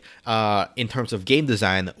 right? In terms of game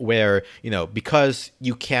design, where, because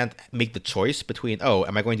you can't make the choice between,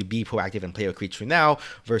 am I going to be proactive and play a creature now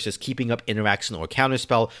versus keeping up interaction or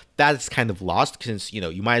counterspell, that's kind of lost since,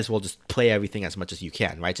 you might as well just play everything as much as you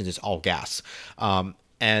can, right? Since it's all gas.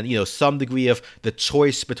 And, some degree of the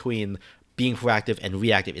choice between being proactive and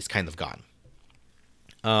reactive is kind of gone.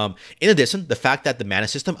 In addition, the fact that the mana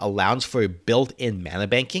system allows for built-in mana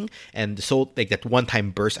banking, and so like that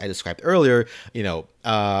one-time burst I described earlier,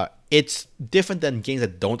 it's different than games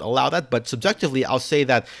that don't allow that. But subjectively, I'll say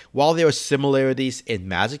that while there are similarities in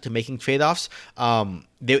Magic to making trade-offs,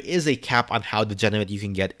 there is a cap on how degenerate you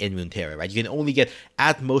can get in Runeterra, right? You can only get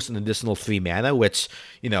at most an additional 3 mana, which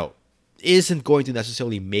isn't going to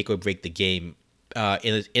necessarily make or break the game.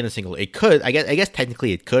 In a single, it could. I guess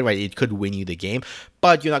technically it could, right? It could win you the game,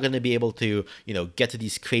 but you're not going to be able to, get to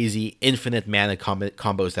these crazy infinite mana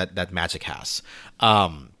combos that Magic has.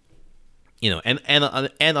 And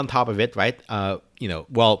on top of it, right?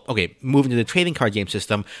 Moving to the trading card game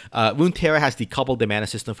system, Runeterra has decoupled the mana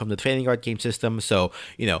system from the trading card game system, so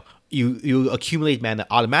you accumulate mana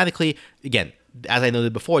automatically. Again, as I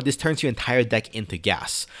noted before, this turns your entire deck into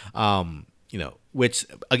gas. Which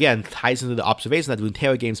again ties into the observation that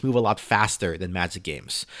Runeterra games move a lot faster than Magic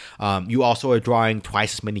games. You also are drawing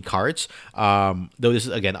twice as many cards, though this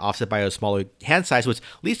is again offset by a smaller hand size, which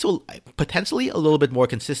leads to potentially a little bit more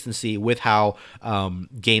consistency with how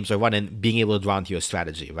games are run and being able to draw into your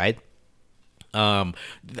strategy, right? I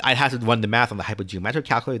had to run the math on the hypergeometric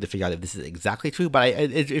calculator to figure out if this is exactly true, but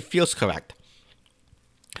it feels correct.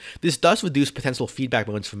 This does reduce potential feedback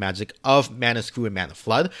moments for Magic of Mana Screw and Mana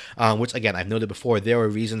Flood, which again, I've noted before, there are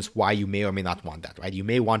reasons why you may or may not want that, right? You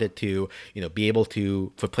may want it to, be able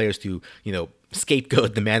to, for players to,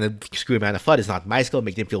 scapegoat the Mana Screw and Mana Flood is not my skill,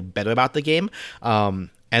 make them feel better about the game.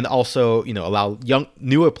 And also, allow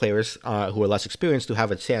newer players who are less experienced to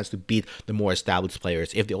have a chance to beat the more established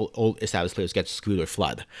players if the old established players get screwed or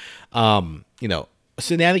flood.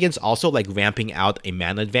 Shenanigans also like ramping out a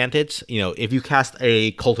mana advantage. If you cast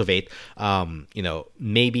a Cultivate,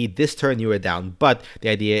 maybe this turn you are down, but the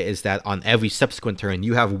idea is that on every subsequent turn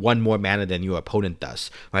you have 1 more mana than your opponent does,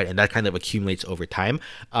 right? And that kind of accumulates over time.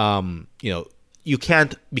 You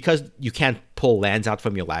can't pull lands out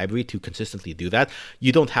from your library to consistently do that.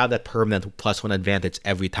 You don't have that permanent +1 advantage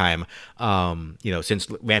every time, since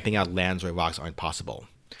ramping out lands or rocks aren't possible.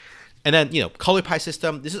 And then, color pie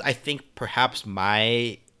system. This is, I think, perhaps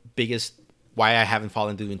my biggest why I haven't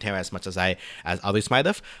fallen into Runeterra as much as others might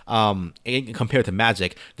have. Compared to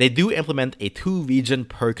Magic, they do implement a 2 region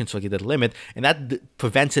per constructed limit, and that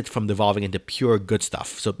prevents it from devolving into pure good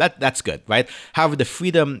stuff. So that's good, right? However, the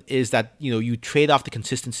freedom is that you trade off the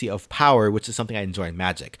consistency of power, which is something I enjoy in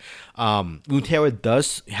Magic. Runeterra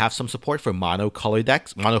does have some support for mono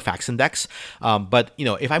faction decks, but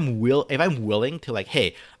if I'm willing to like,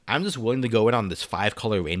 hey, I'm just willing to go in on this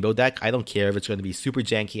 5-color rainbow deck. I don't care if it's going to be super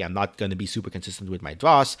janky. I'm not going to be super consistent with my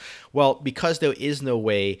draws. Well, because there is no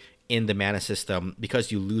way in the mana system,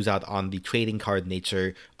 because you lose out on the trading card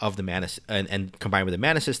nature of the mana and combined with the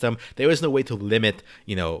mana system, there is no way to limit,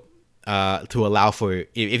 to allow for,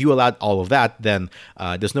 if you allowed all of that, then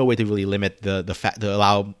there's no way to really limit to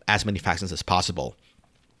allow as many factions as possible.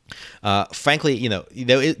 Frankly,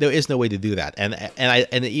 there is no way to do that.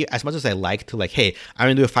 As much as I like to hey, I'm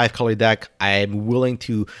gonna do a 5-color deck, I'm willing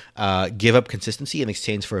to give up consistency in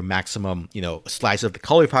exchange for a maximum slice of the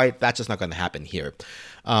color pie. That's just not going to happen here.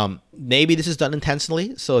 Maybe this is done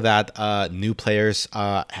intentionally so that new players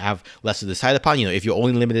have less to decide upon. If you're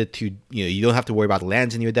only limited to, you don't have to worry about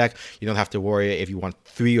lands in your deck. You don't have to worry if you want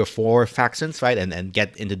 3 or 4 factions, right? And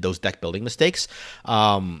get into those deck building mistakes.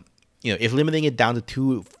 If limiting it down to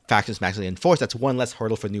 2 factions maximally enforced, that's one less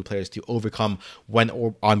hurdle for new players to overcome when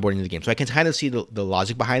onboarding the game. So I can kind of see the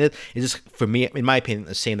logic behind it. It's just, for me, in my opinion,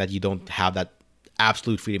 it's saying that you don't have that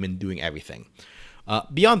absolute freedom in doing everything.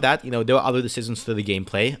 Beyond that, there are other decisions to the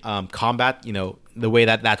gameplay. Combat, the way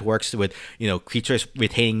that works with, creatures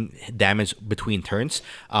retaining damage between turns,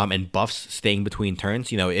 and buffs staying between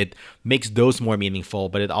turns, it makes those more meaningful,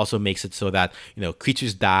 but it also makes it so that,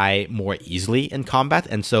 creatures die more easily in combat.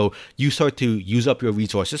 And so you start to use up your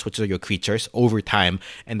resources, which are your creatures, over time,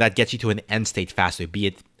 and that gets you to an end state faster, be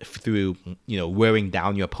it through wearing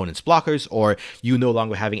down your opponent's blockers, or you no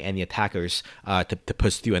longer having any attackers to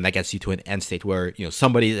push through, and that gets you to an end state where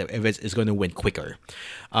somebody is going to win quicker.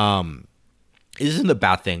 It isn't a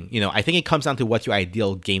bad thing. I think it comes down to what your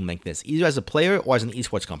ideal game length is, either as a player or as an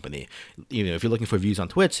esports company. If you're looking for views on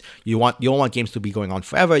Twitch, you don't want games to be going on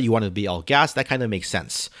forever. You want it to be all gas. That kind of makes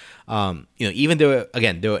sense. Even though,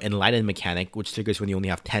 again, the enlightened mechanic, which triggers when you only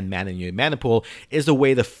have 10 mana in your mana pool, is the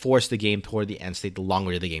way to force the game toward the end state the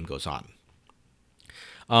longer the game goes on.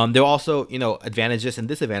 There are also, advantages and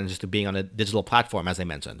disadvantages to being on a digital platform, as I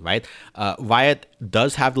mentioned, right? Riot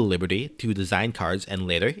does have the liberty to design cards, and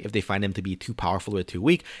later, if they find them to be too powerful or too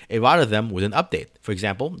weak, errata them with an update. For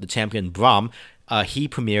example, the champion Braum, he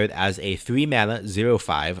premiered as a 3-mana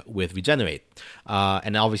 0/5 with Regenerate,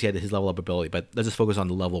 and obviously had his level up ability, but let's just focus on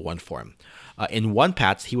the level 1 form. In one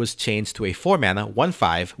patch, he was changed to a 4-mana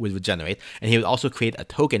 1/5 with Regenerate, and he would also create a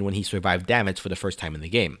token when he survived damage for the first time in the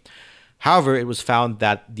game. However, it was found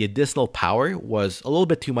that the additional power was a little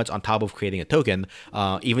bit too much on top of creating a token,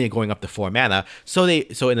 even going up to 4 mana. So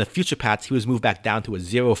in a future patch, he was moved back down to a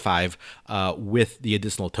 0/5 with the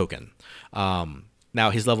additional token.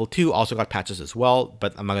 Now, his level 2 also got patches as well,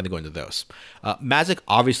 but I'm not going to go into those. Magic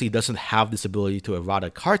obviously doesn't have this ability to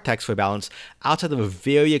errata card text for balance outside of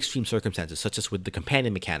very extreme circumstances, such as with the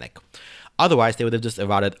companion mechanic. Otherwise, they would have just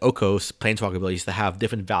errated Oko's Planeswalker abilities to have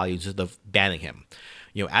different values instead of banning him.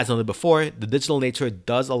 As noted before, the digital nature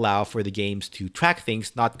does allow for the games to track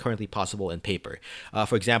things not currently possible in paper.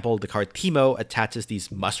 For example, the card Teemo attaches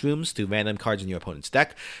these mushrooms to random cards in your opponent's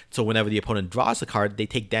deck, so whenever the opponent draws a card, they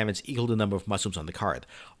take damage equal to the number of mushrooms on the card.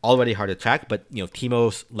 Already hard to track, but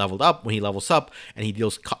Teemo's leveled up. When he levels up and he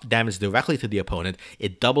deals damage directly to the opponent,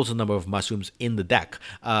 it doubles the number of mushrooms in the deck,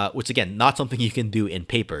 which again, not something you can do in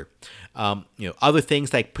paper. Other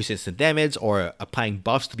things like persistent damage or applying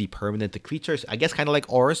buffs to be permanent to creatures, I guess kind of like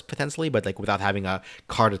auras potentially, but without having a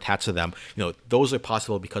card attached to them, those are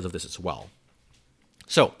possible because of this as well.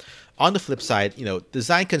 So on the flip side,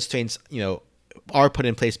 design constraints, are put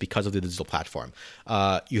in place because of the digital platform.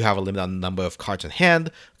 You have a limit on the number of cards in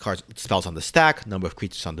hand, spells on the stack, number of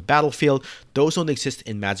creatures on the battlefield. Those don't exist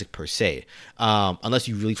in Magic per se, unless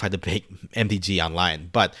you really try to break MTG online.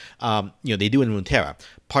 But they do in Runeterra.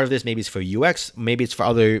 Part of this maybe is for UX, maybe it's for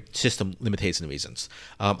other system limitation reasons.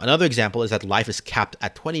 Another example is that life is capped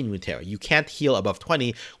at 20 in Runeterra. You can't heal above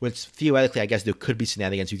 20, which theoretically, I guess there could be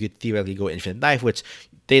shenanigans. You could theoretically go infinite knife, which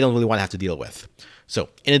they don't really want to have to deal with. So,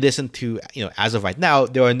 in addition to, as of right now,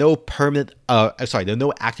 there are no there are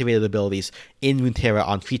no activated abilities in Runeterra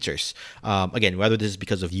on creatures. Again, whether this is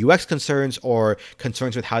because of UX concerns or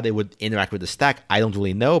concerns with how they would interact with the stack, I don't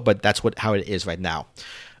really know, but that's how it is right now.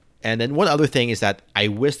 And then one other thing is that I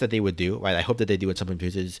wish that they would do, right? I hope that they do at some point,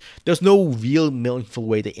 is there's no real meaningful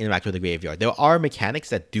way to interact with the graveyard. There are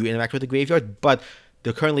mechanics that do interact with the graveyard, but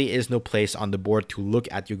there currently is no place on the board to look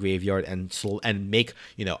at your graveyard and make,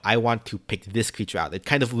 I want to pick this creature out. It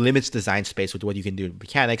kind of limits design space with what you can do in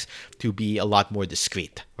mechanics to be a lot more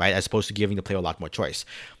discreet, right? As opposed to giving the player a lot more choice.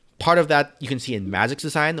 Part of that you can see in Magic's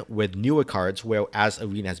design with newer cards, where as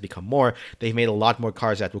Arena has become more, they've made a lot more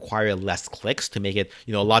cards that require less clicks to make it,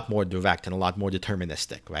 a lot more direct and a lot more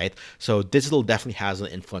deterministic, right? So digital definitely has an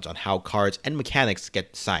influence on how cards and mechanics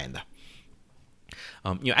get designed.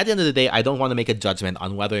 At the end of the day, I don't want to make a judgment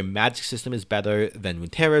on whether Magic system is better than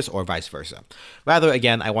Runeterra's or vice versa. Rather,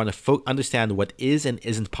 again, I want to understand what is and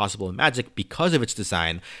isn't possible in Magic because of its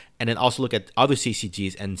design, and then also look at other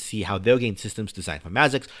CCGs and see how their game systems designed for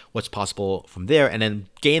Magic, what's possible from there, and then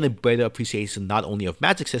gain a better appreciation not only of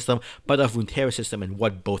Magic system, but of Runeterra system and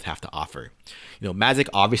what both have to offer. Magic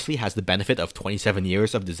obviously has the benefit of 27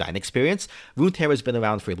 years of design experience. Runeterra has been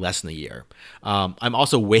around for less than a year. I'm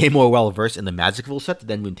also way more well versed in the Magic rule set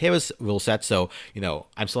than Runeterra's rule set, so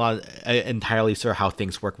I'm still not entirely sure how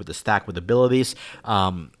things work with the stack with abilities.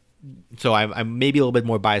 So I'm maybe a little bit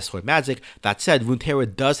more biased toward Magic. That said,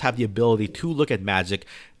 Runeterra does have the ability to look at Magic,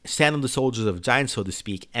 stand on the shoulders of giants, so to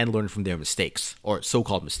speak, and learn from their mistakes, or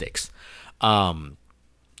so-called mistakes. The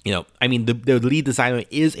lead designer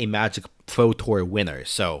is a Magic Pro Tour winner,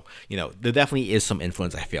 so there definitely is some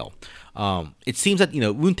influence, I feel. It seems that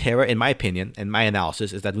Runeterra, in my opinion and my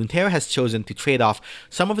analysis, is that Runeterra has chosen to trade off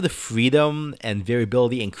some of the freedom and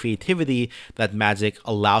variability and creativity that Magic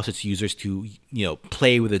allows its users to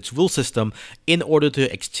play with its rule system in order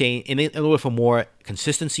to exchange in order for more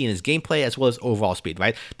consistency in its gameplay as well as overall speed.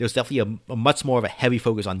 Right? There's definitely a much more of a heavy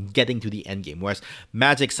focus on getting to the end game, whereas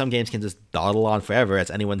Magic, some games can just dawdle on forever,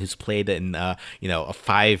 as anyone who's played in a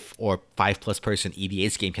 5 or 5+ person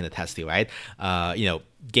EDH game can attest to. Right?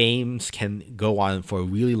 Games can go on for a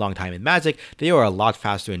really long time in Magic. They are a lot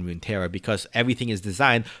faster in Runeterra because everything is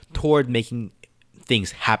designed toward making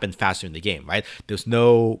things happen faster in the game, right? There's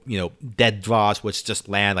no, dead draws which just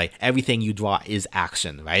land. Like, everything you draw is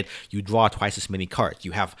action, right? You draw twice as many cards.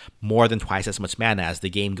 You have more than twice as much mana as the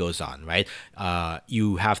game goes on, right?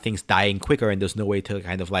 You have things dying quicker, and there's no way to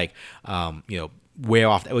kind of wear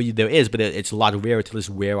off. Well, there is, but it's a lot rarer to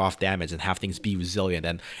just wear off damage and have things be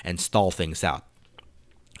resilient and stall things out.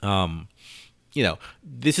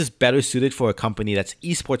 This is better suited for a company that's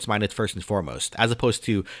esports minded first and foremost, as opposed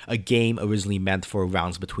to a game originally meant for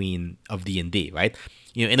rounds between of D&D, right?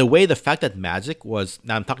 In a way, the fact that Magic was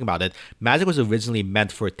originally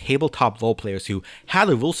meant for tabletop role players who had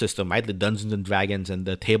a rule system, right? The Dungeons and Dragons and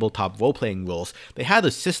the tabletop role-playing rules, they had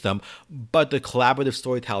a system, but the collaborative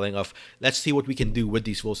storytelling of, let's see what we can do with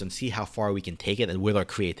these rules and see how far we can take it and with our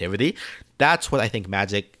creativity, that's what I think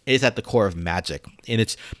Magic is at the core of Magic. And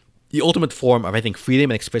it's the ultimate form of, I think,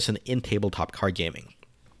 freedom and expression in tabletop card gaming.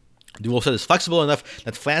 The rule set is flexible enough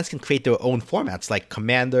that fans can create their own formats like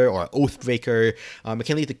Commander or Oathbreaker. It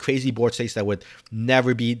can lead to crazy board states that would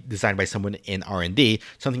never be designed by someone in R&D,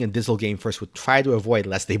 something a digital game first would try to avoid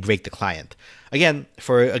lest they break the client. Again,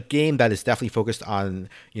 for a game that is definitely focused on,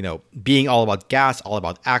 being all about gas, all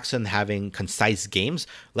about action, having concise games,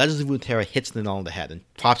 Legends of Runeterra hits the nail on the head, and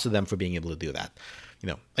props to them for being able to do that.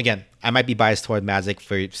 Again, I might be biased toward Magic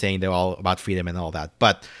for saying they're all about freedom and all that,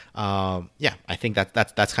 but I think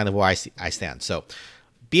that's kind of where I stand. So,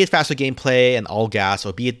 be it faster gameplay and all gas,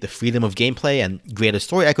 or be it the freedom of gameplay and greater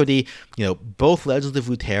story equity, both Legends of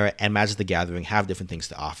Runeterra and Magic the Gathering have different things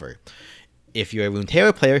to offer. If you're a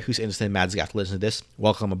Runeterra player who's interested in Magic after listening to this,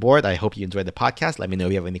 welcome aboard. I hope you enjoyed the podcast. Let me know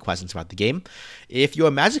if you have any questions about the game. If you're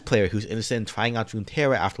a Magic player who's interested in trying out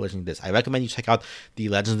Runeterra after listening to this, I recommend you check out the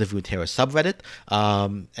Legends of Runeterra subreddit.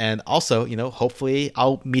 And also, hopefully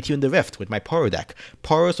I'll meet you in the Rift with my Poro deck.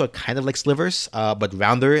 Poros are kind of like slivers, but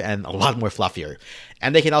rounder and a lot more fluffier.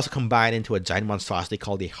 And they can also combine into a giant monstrosity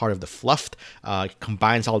called the Heart of the Fluffed.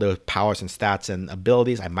 Combines all their powers and stats and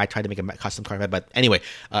abilities. I might try to make a custom card, but anyway,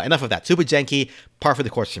 enough of that. Super janky, par for the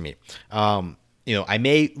course for me. I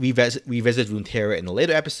may revisit Runeterra in a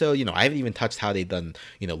later episode. I haven't even touched how they've done,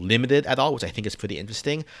 limited at all, which I think is pretty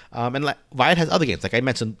interesting. And Riot has other games. Like I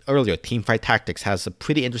mentioned earlier, Teamfight Tactics has a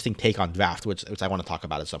pretty interesting take on draft, which I want to talk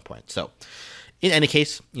about at some point. So, in any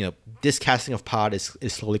case, this casting of pod is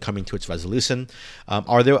slowly coming to its resolution.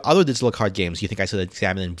 Are there other digital card games you think I should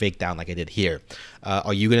examine and break down like I did here?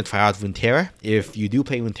 Are you going to try out Runeterra? If you do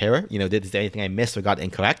play Runeterra, is there anything I missed or got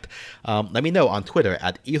incorrect? Let me know on Twitter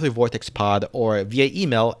at EtherVortexPod or via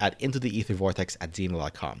email at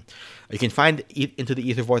intotheethervortex@gmail.com. You can find Into the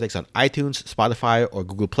Ether Vortex on iTunes, Spotify, or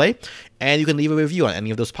Google Play, and you can leave a review on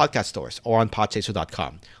any of those podcast stores or on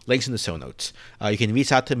podchaser.com. Links in the show notes. You can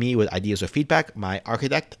reach out to me with ideas or feedback. My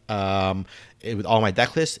architect, with all my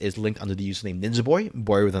deck lists, is linked under the username NinjaBoy,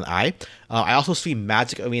 boy with an I. I also stream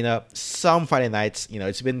Magic Arena some Friday nights.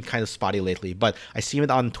 It's been kind of spotty lately, but I stream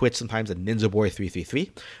it on Twitch sometimes at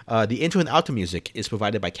NinjaBoy333. The intro and outro music is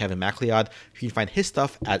provided by Kevin MacLeod. You can find his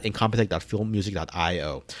stuff at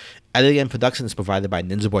incompetech.filmmusic.io. Editing and production is provided by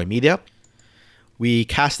NinjaBoy Media. We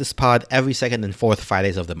cast this pod every second and fourth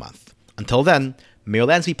Fridays of the month. Until then, may your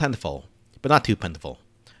lands be plentiful, but not too plentiful.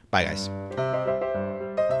 Bye, guys.